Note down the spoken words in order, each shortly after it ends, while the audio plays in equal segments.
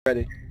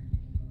Ready.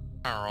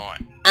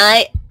 Alright.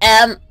 I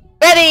am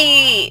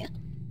ready!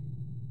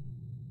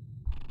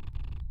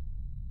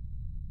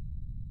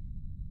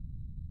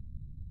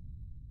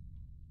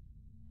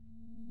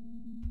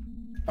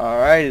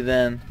 Alrighty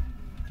then.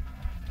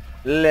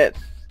 Let's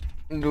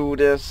do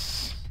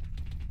this.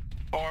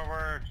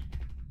 Forward!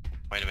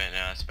 Wait a minute, no,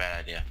 that's a bad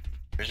idea.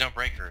 There's no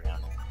breaker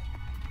down there.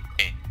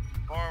 Okay,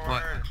 forward!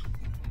 What?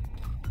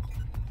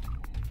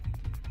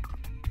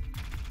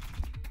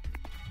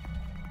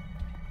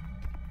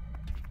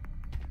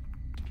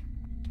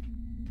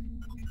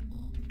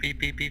 Beep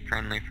beep beep,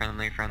 friendly,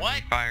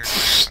 What? fire.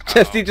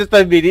 Jesse just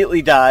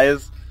immediately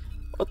dies.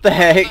 What the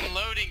heck? I'm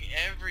unloading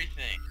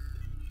everything.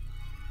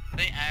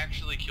 They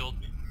actually killed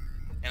me.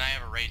 And I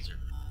have a razor.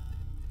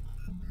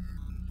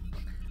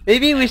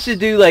 Maybe we should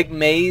do like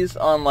maze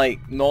on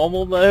like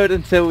normal mode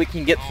until we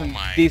can get some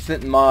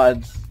decent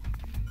mods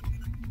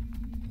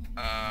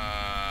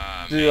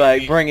to maybe.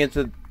 like bring it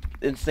to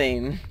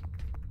insane.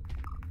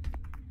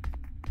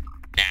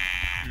 Nah.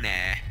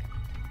 Nah.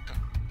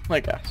 My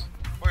gosh.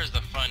 Where's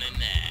the fun in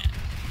that?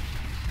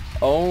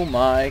 Oh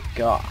my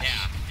gosh.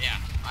 Yeah,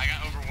 I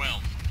got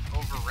overwhelmed.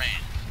 Overran.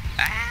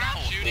 Ow!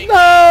 Stop shooting.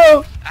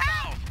 No!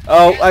 Ow!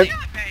 Oh, I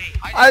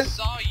I- just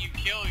saw you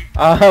kill you.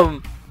 I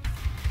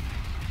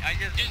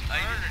just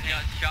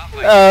got shot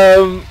by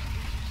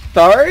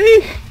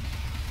sorry?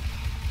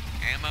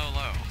 ammo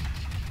low.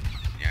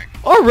 Yeah.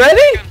 Already?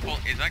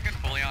 Is that gun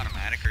fully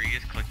automatic, or are you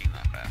just clicking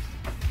that fast?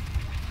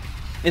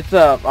 It's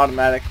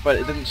automatic, but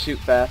it doesn't shoot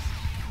fast.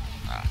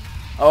 Ah.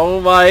 Oh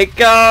my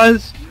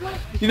gosh!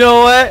 You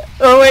know what?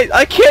 Oh wait,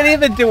 I can't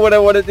even do what I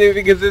want to do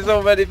because there's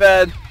so many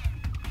bad.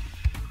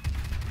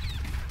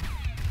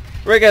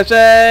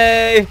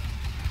 Ricochet!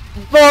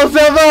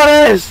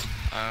 Bolsavonis!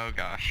 Oh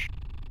gosh.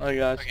 Oh my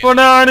gosh. Okay.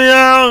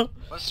 Fornanio!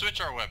 Let's switch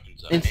our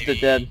weapons up. Insta Maybe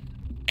dead.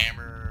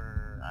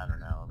 Hammer, I don't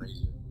know,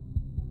 razor.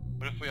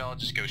 What if we all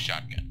just go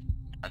shotgun?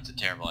 That's a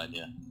terrible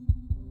idea.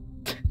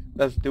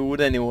 Let's do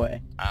it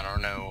anyway. I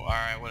don't know.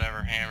 Alright,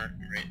 whatever. Hammer,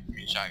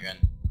 shotgun.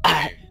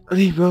 Alright,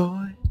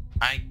 Leroy.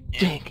 I am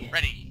Jenkins.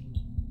 ready.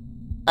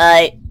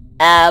 I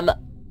am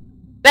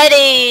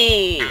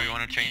ready! Do we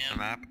want to change the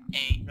map?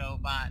 A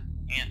robot,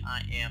 and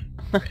I am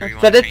we wanna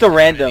Set it change to the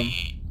random.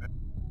 ready.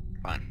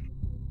 Fine.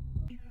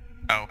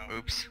 Oh,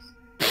 oops.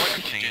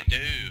 What did you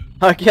do?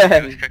 I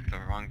Again. just clicked the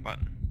wrong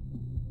button.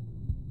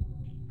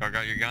 Oh,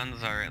 got your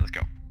guns? Alright, let's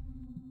go.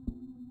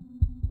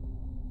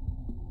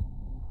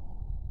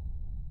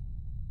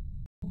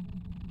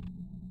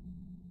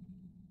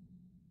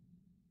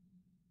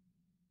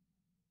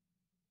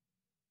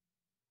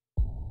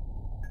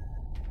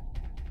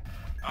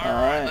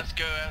 Alright, let's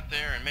go out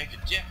there and make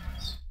a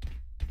difference.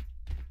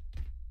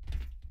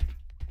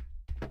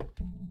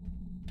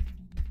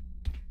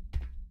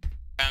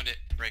 Found it,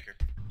 breaker.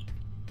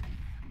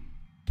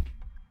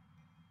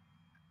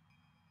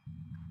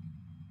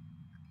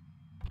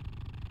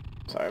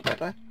 Sorry about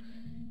that.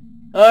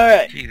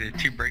 Alright. Gee, there's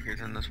 2 breakers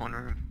in this one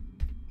room.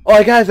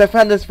 Oh guys, I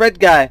found this red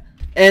guy.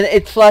 And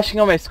it's flashing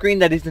on my screen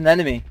that he's an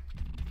enemy.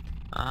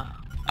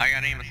 I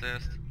got aim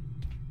assist.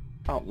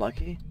 Oh,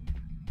 lucky.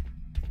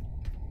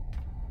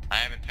 I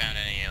haven't found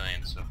any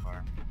aliens so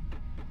far.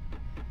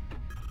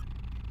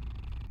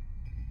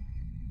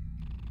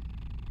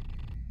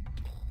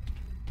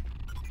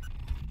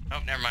 Oh,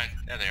 never mind.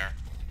 There they are.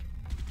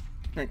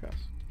 There it goes.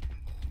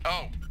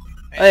 Oh!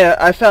 Hey,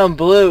 I found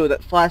blue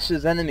that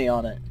flashes enemy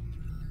on it.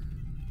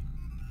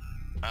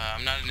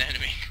 I'm not an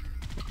enemy.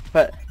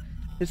 But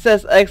it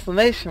says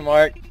exclamation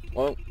mark.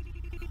 Well,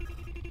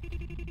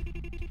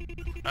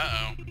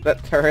 Uh-oh.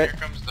 that Here turret.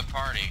 comes the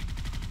party.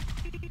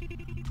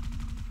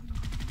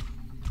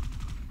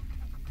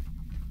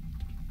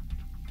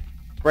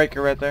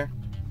 Breaker right there.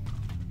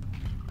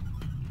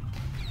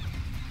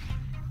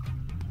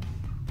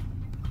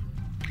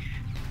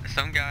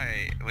 Some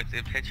guy with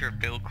a picture of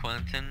Bill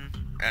Clinton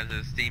as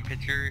a Steam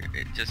picture,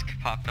 it just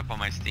popped up on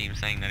my Steam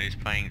saying that he's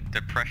playing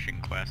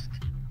Depression Quest.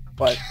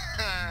 But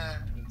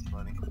That's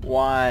funny.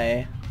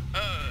 why?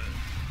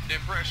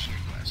 Depression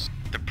Quest.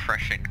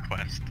 Depression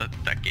Quest.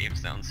 That game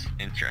sounds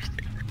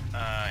interesting.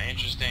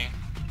 Interesting.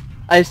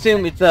 I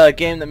assume it's a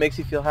game that makes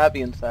you feel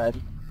happy inside.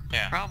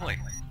 Yeah, Probably.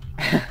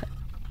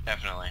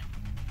 definitely.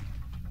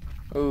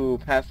 Ooh,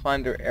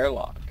 Pathfinder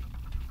airlock.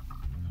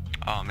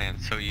 Oh man,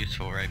 it's so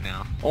useful right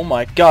now. Oh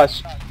my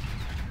gosh.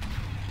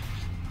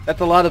 That's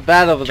a lot of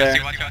bad over there.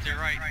 Jesse, watch out to your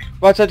right.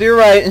 Watch out to your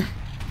right.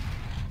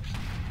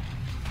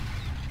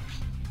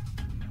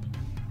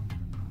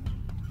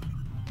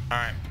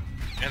 Alright.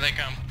 Here they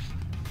come.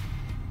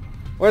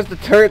 Where's the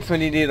turrets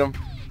when you need them?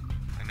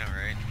 I know,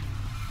 right?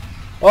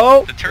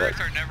 Oh! The turrets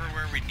are never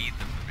where we need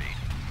them to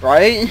be.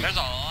 Right? There's a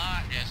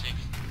lot, Jesse.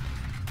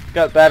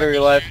 Got battery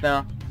life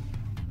now.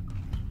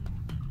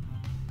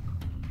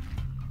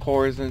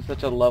 Core's in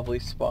such a lovely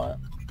spot.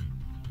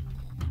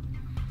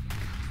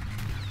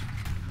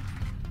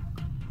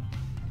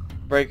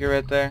 Breaker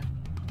right there.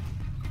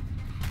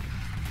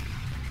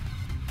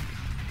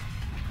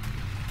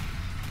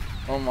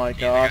 Oh my Yeah,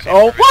 gosh. they got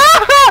Oh! information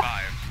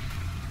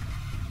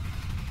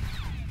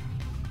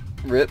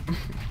Rip.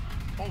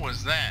 What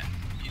was that?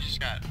 You just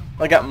got...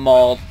 I got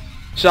mauled.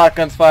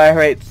 Shotgun's fire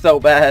rate so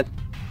bad.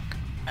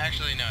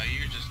 Actually, no,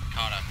 you were just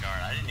caught off guard.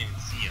 I didn't even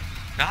see him.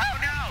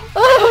 Oh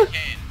Ah!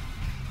 Okay.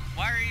 no!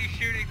 Why are you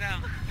shooting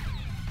them?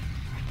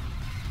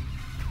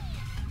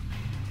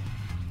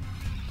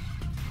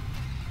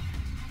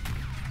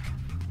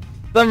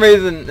 For some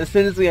reason, as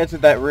soon as we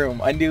entered that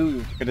room, I knew we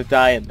were gonna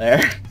die in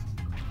there.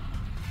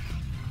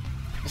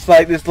 It's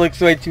like this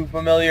looks way too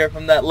familiar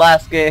from that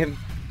last game.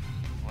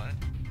 What?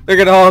 They're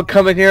gonna all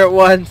come in here at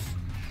once.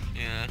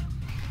 Yeah.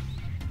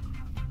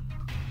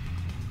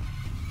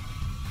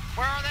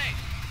 Where are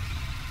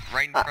they?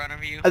 Right in front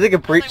of you? I think a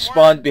breach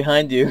spawned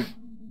behind you.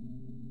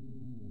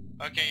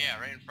 Okay, yeah,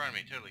 right in front of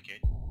me. Totally,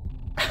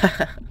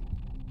 kid.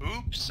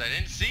 Oops, I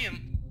didn't see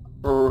him.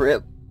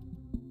 Rip.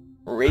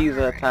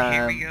 Razor Alright,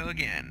 here we time. go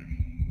again.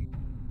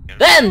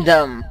 Bend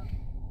 'em!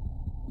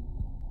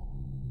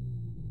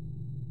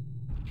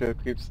 Astro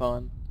creeps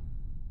on.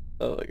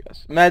 Oh my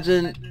gosh.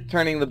 Imagine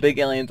turning the big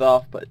aliens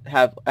off but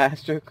have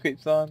Astro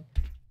creeps on.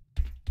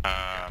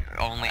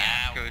 Only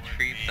that Astro would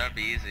creeps, be- that'd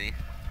be easy.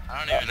 I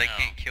don't But even they know.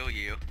 can't kill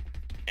you.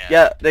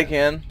 Yeah, they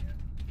can.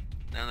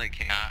 No, they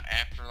can't.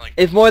 After like...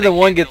 If more They than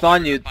one can't gets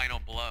on deliver you... the final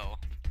blow.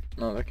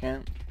 No, they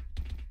can't.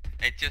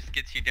 It just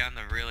gets you down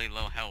to really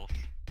low health.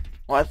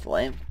 Well, that's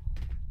lame.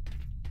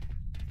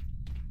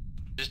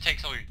 Just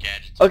takes all your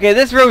gadgets. Okay,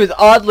 this room is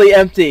oddly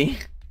empty.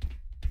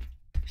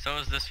 So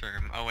is this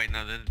room. Oh wait,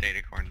 no, there's a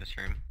data core in this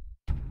room.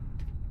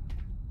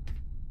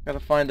 Gotta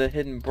find a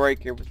hidden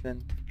breaker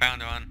within.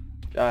 Found one.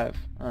 Dive.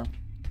 Oh.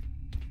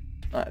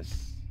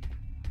 Nice.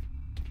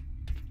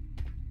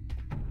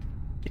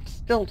 It's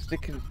still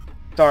sticking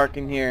dark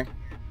in here.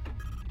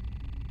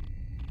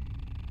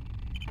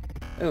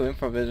 Ooh,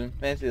 infravision.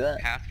 Fancy that.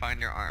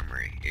 Pathfinder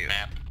Armory. Ew.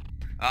 Map.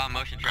 Oh,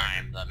 motion tracker.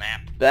 I'm the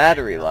map.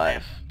 Battery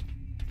life.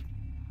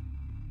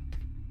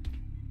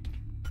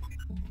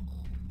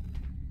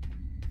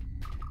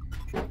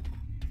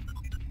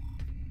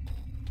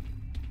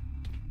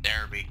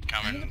 There be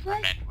coming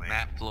from that way.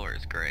 Map floor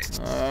is great.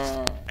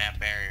 Map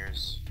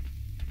barriers.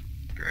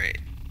 Great.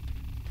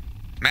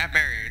 Map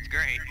barrier, it's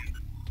great.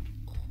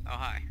 Oh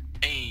hi.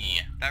 Hey!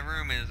 That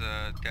room is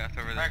a death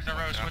over there. Crack the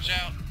road, switch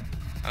out!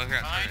 Oh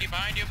crap. Behind you,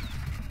 behind you!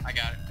 I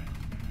got it.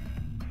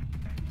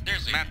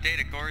 There's the Map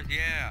data cores,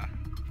 yeah.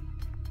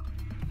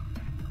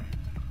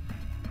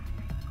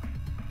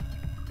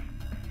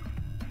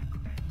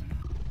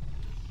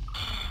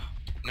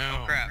 No.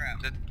 Oh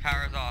crap, the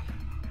power's off.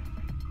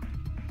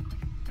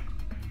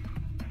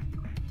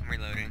 I'm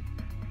reloading.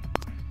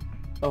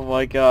 Oh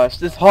my gosh,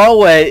 this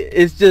hallway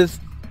is just...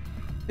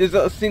 There's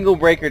a single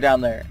breaker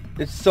down there.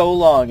 It's so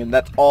long and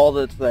that's all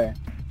that's there.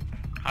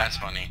 That's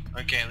funny.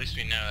 Okay, at least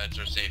we know that's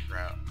our safe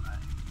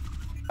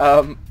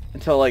route.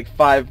 Until like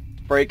 5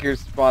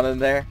 breakers spawn in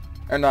there.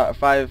 Or not,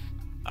 5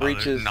 Oh,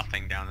 breaches. there's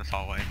nothing down this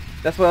hallway.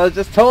 That's what I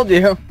just told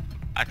you.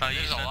 I thought you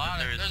There's said a lot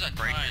that of... there's There's a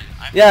breakers.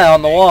 ton. Yeah,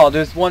 on the wall,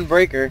 there's 1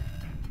 breaker.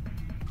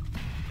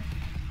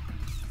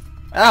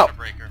 Ow! A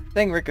breaker.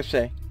 Thing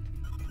ricochet.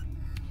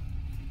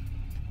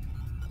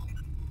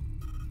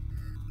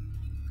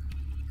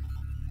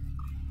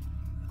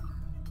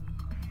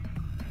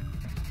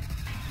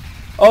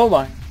 Oh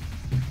my.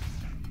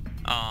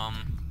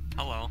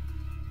 Hello.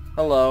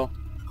 Hello.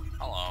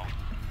 Hello.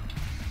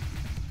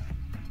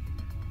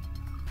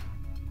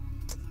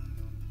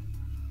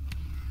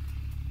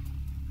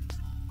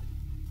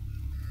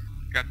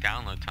 Got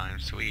download time,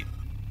 sweet.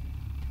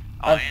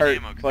 Oh, I'm and hurt,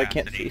 ammo so I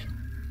can't capacity. see.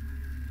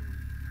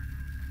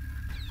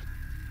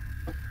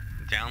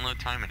 Download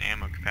time and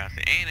ammo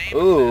capacity. And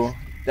ammo Ooh, assist.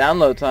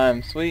 download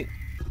time. Sweet.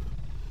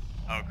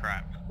 Oh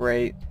crap.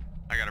 Great.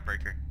 I got a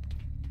breaker.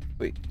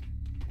 Sweet.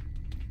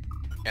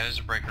 Yeah, there's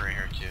a breaker right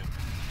here too.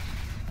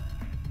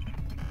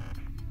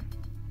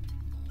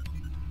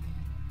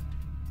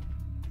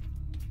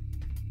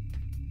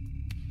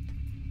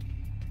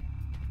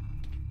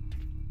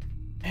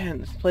 Man,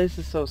 this place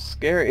is so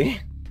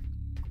scary.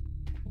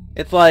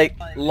 It's like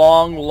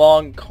long,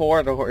 long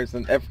corridors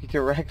in every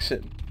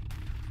direction.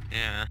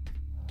 Yeah.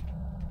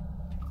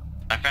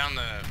 I found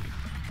the...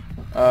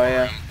 Oh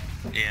yeah.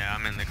 room. Yeah,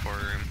 I'm in the core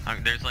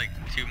room. There's like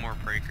 2 more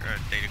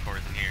data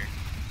cores in here.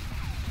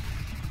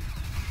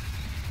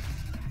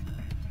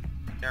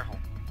 Careful.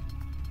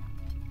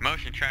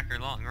 Motion tracker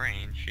long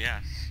range,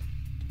 yes.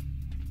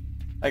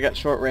 I got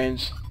short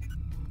range.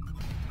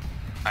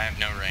 I have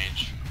no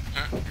range.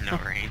 No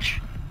range.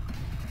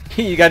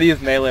 You gotta use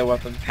melee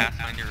weapons.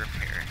 Pathfinder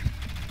repair.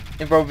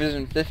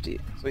 Improvision 50.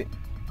 Sweet.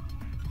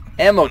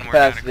 Ammo One more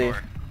data capacity.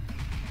 core.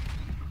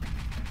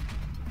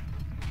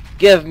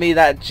 Give me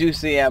that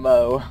juicy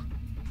ammo.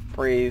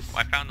 Please. Oh,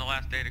 I found the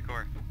last data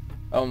core.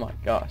 Oh my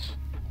gosh.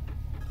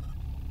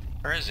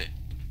 Where is it?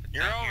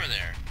 You're down over here.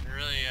 there. You're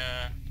really,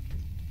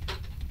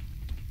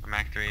 I'm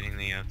activating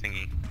the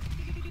thingy.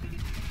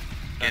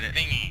 the Get it.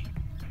 thingy.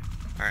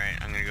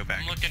 Alright, I'm gonna go back.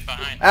 I'm looking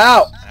behind.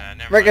 Ow!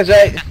 Never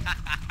Ricochet! mind.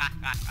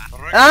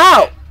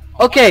 Ow!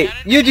 Okay,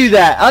 you do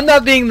that. I'm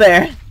not being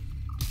there.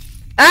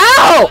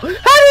 Ow! How did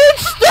it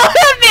stun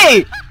at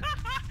me?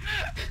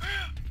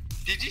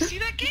 Did you see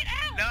that kid?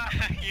 No,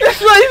 You're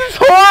place is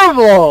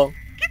horrible!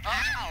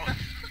 Ow!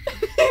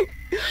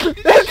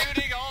 This, He's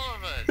shooting all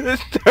of us!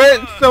 this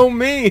turret's so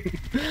mean!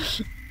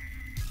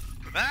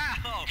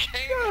 Ow!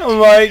 Oh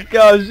my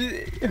gosh.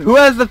 Who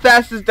has the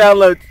fastest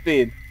download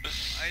speed?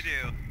 I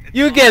do. It's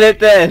You fine. get it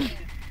then!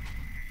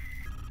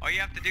 All you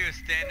have to do is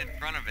stand in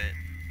front of it.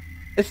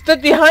 It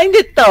stood behind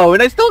it though,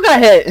 and I still got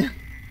hit!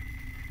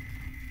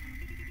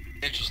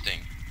 Interesting.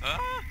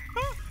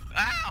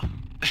 Ow!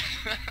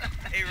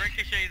 It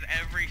ricochets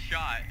every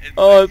shot.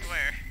 Oh, I it's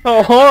swear.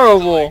 so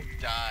horrible!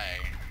 Like, die.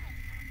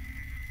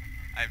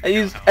 have I no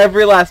used health.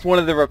 every last one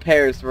of the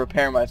repairs to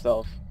repair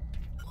myself.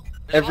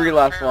 There's Every a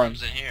lot of last repair one.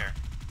 rooms in here.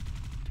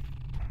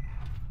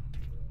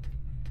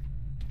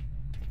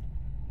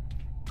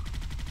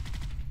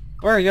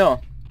 Where are you going?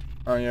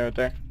 Oh, you're right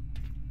there.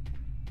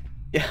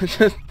 Yeah,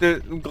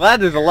 I'm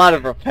glad there's a lot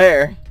of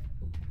repair.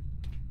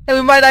 Hey,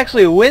 we might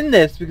actually win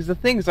this because the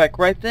thing's like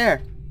right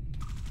there.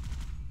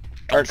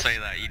 Don't say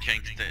that. You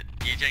jinxed it.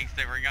 You jinxed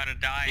it. We're gonna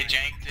die. You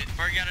janked it.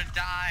 We're gonna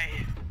die.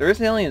 There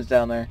is aliens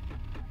down there.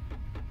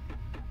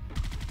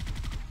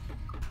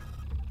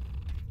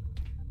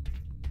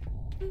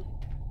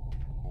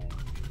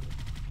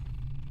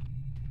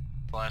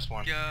 Last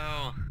one.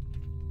 Go.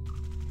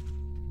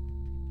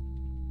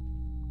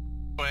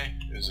 Way.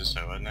 It was this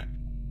way, wasn't it?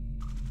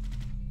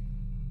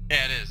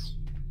 Yeah, it is.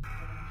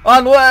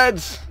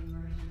 Onwards!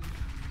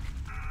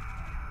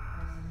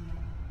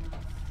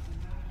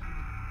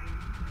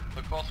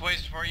 Look both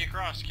ways before you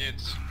cross,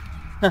 kids.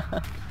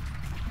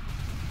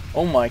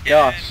 Oh my Get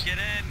gosh. in. Get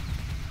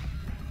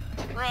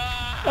in. Run!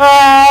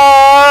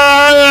 Ah!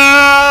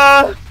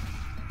 You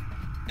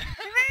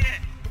made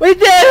it. We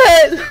did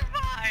it!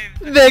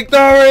 Survived.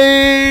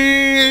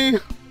 Victory!